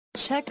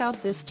Check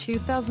out this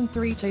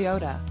 2003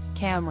 Toyota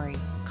Camry.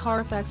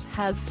 Carfax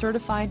has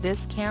certified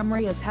this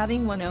Camry as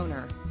having one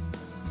owner.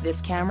 This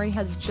Camry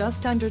has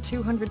just under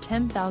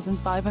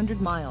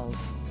 210,500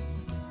 miles.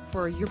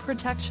 For your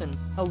protection,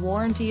 a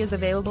warranty is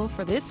available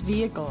for this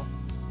vehicle.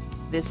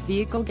 This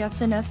vehicle gets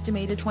an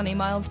estimated 20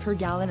 miles per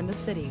gallon in the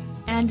city,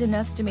 and an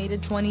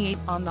estimated 28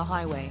 on the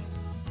highway.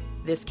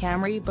 This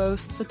Camry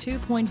boasts a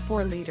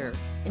 2.4-liter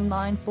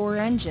inline-4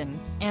 engine,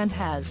 and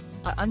has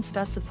an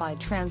unspecified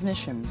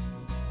transmission.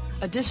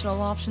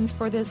 Additional options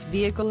for this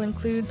vehicle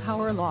include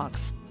power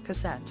locks,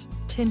 cassette,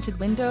 tinted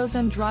windows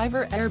and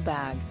driver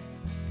airbag.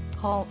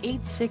 Call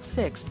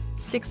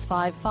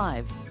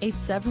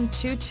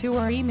 866-655-8722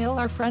 or email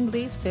our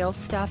friendly sales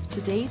staff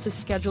today to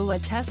schedule a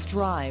test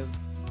drive.